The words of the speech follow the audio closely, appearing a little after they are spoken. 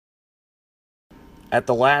At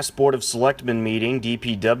the last Board of Selectmen meeting,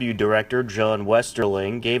 DPW Director John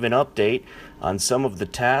Westerling gave an update on some of the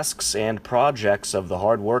tasks and projects of the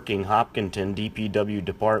hard-working Hopkinton DPW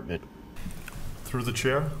department. Through the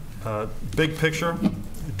chair, big picture,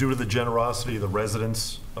 due to the generosity of the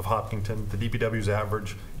residents of Hopkinton, the DPW's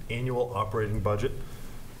average annual operating budget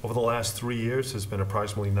over the last 3 years has been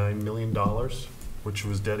approximately $9 million, which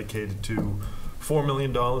was dedicated to $4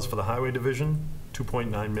 million for the Highway Division,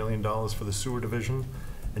 $2.9 million for the Sewer Division,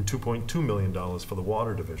 and $2.2 million for the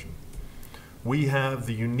Water Division. We have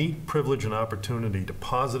the unique privilege and opportunity to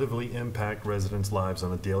positively impact residents' lives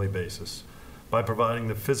on a daily basis by providing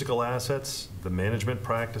the physical assets, the management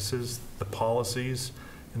practices, the policies,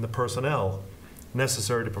 and the personnel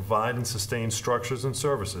necessary to provide and sustain structures and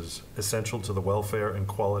services essential to the welfare and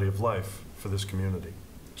quality of life for this community.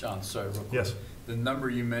 John, sorry, real quick. Yes. The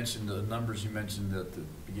numbers you mentioned at the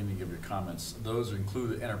beginning of your comments, those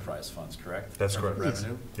include the enterprise funds, correct? That's correct.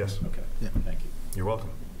 Revenue? Yes. Okay, yeah. Thank you. You're welcome.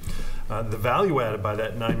 The value added by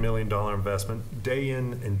that $9 million investment, day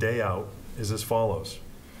in and day out, is as follows.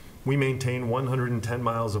 We maintain 110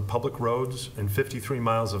 miles of public roads and 53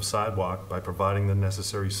 miles of sidewalk by providing the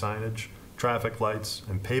necessary signage, traffic lights,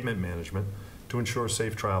 and pavement management to ensure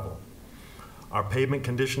safe travel. Our pavement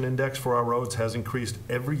condition index for our roads has increased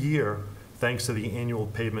every year thanks to the annual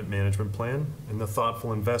pavement management plan and the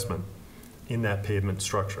thoughtful investment in that pavement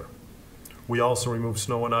structure. We also remove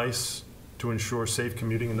snow and ice to ensure safe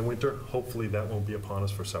commuting in the winter. Hopefully that won't be upon us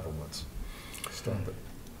for several months. Stop it.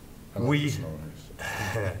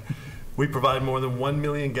 We provide more than 1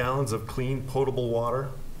 million gallons of clean, potable water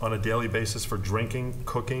on a daily basis for drinking,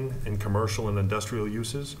 cooking, and commercial and industrial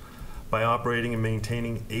uses by operating and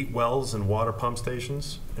maintaining 8 wells and water pump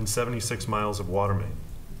stations and 76 miles of water main.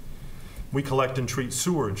 We collect and treat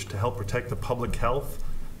sewage to help protect the public health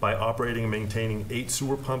by operating and maintaining 8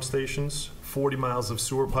 sewer pump stations, 40 miles of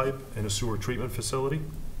sewer pipe, and a sewer treatment facility.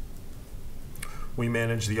 We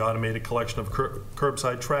manage the automated collection of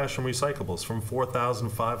curbside trash and recyclables from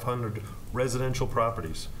 4,500 residential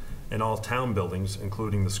properties and all town buildings,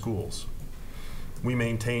 including the schools. We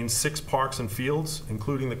maintain 6 parks and fields,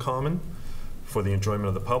 including the Common, for the enjoyment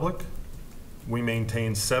of the public. We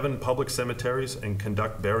maintain 7 public cemeteries and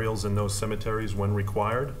conduct burials in those cemeteries when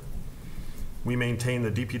required. We maintain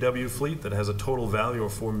the DPW fleet that has a total value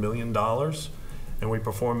of $4 million, and we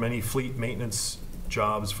perform many fleet maintenance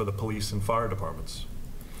jobs for the police and fire departments.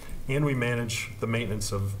 And we manage the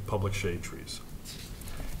maintenance of public shade trees.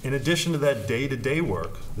 In addition to that day-to-day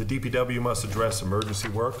work, the DPW must address emergency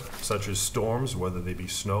work, such as storms, whether they be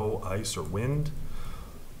snow, ice, or wind,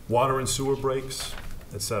 water and sewer breaks,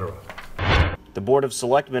 etc. The Board of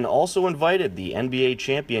Selectmen also invited the NBA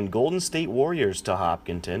champion Golden State Warriors to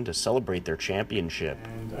Hopkinton to celebrate their championship.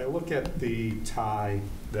 And I look at the tie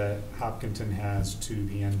that Hopkinton has to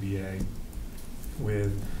the NBA,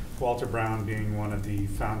 with Walter Brown being one of the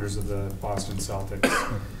founders of the Boston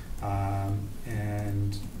Celtics,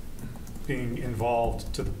 and being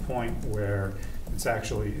involved to the point where it's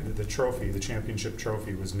actually the trophy, the championship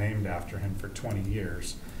trophy, was named after him for 20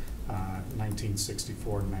 years,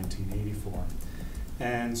 1964 to 1984.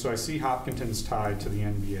 And so I see Hopkinton's tied to the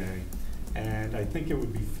NBA, and I think it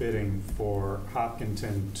would be fitting for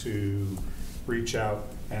Hopkinton to reach out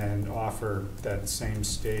and offer that same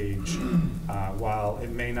stage, while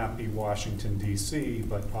it may not be Washington, D.C.,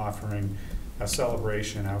 but offering a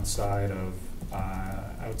celebration outside of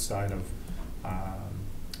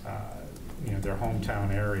their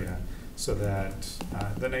hometown area, so that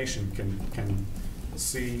the nation can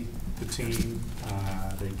see the team,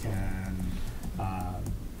 they can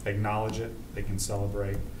acknowledge it, they can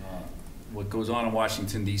celebrate. What goes on in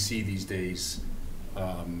Washington, D.C. these days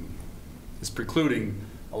is precluding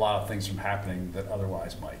a lot of things from happening that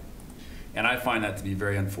otherwise might. And I find that to be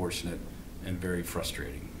very unfortunate and very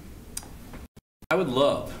frustrating. I would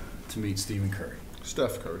love to meet Stephen Curry.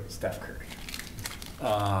 Steph Curry.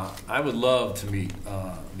 I would love to meet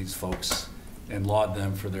these folks and laud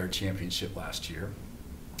them for their championship last year.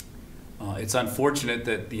 It's unfortunate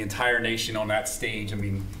that the entire nation on that stage, I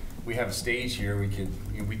mean, we have a stage here,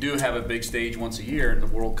 we do have a big stage once a year, and the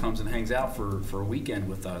world comes and hangs out for a weekend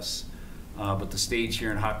with us. But the stage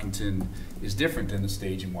here in Hopkinton is different than the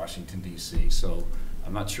stage in Washington, D.C. So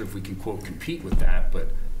I'm not sure if we can, quote, compete with that,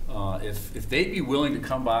 but if they'd be willing to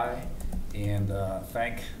come by and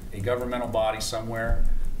thank a governmental body somewhere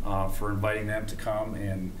for inviting them to come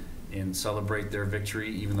and celebrate their victory,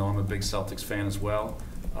 even though I'm a big Celtics fan as well,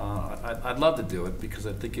 I'd love to do it, because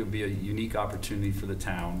I think it would be a unique opportunity for the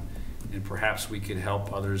town, and perhaps we could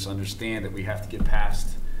help others understand that we have to get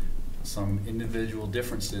past some individual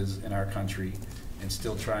differences in our country and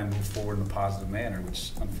still try and move forward in a positive manner,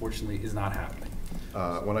 which unfortunately is not happening.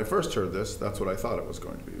 When I first heard this, that's what I thought it was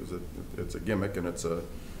going to be. It's a gimmick, and it's a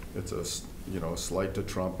you know, a slight to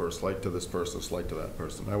Trump or a slight to this person, a slight to that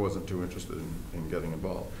person. I wasn't too interested in getting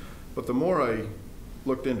involved. But the more I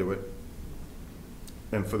looked into it,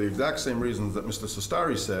 and for the exact same reasons that Mr.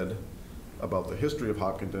 Sestari said about the history of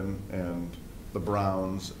Hopkinton and the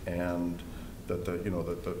Browns, and that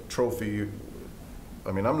the trophy.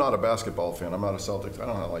 I mean, I'm not a basketball fan. I'm not a Celtics. I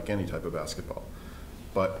don't like any type of basketball.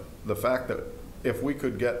 But the fact that if we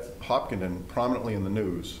could get Hopkinton prominently in the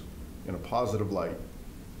news in a positive light,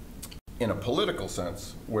 in a political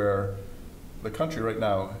sense, where the country right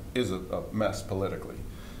now is a mess politically.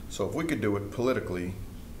 So if we could do it politically,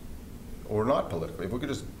 or not politically, if we could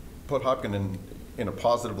just put Hopkinton in a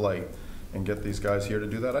positive light and get these guys here to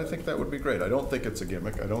do that, I think that would be great. I don't think it's a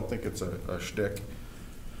gimmick. I don't think it's a shtick.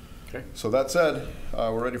 Okay. So that said,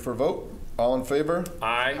 we're ready for a vote. All in favor?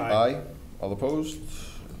 Aye. Aye. All opposed?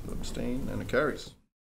 Abstain, and it carries.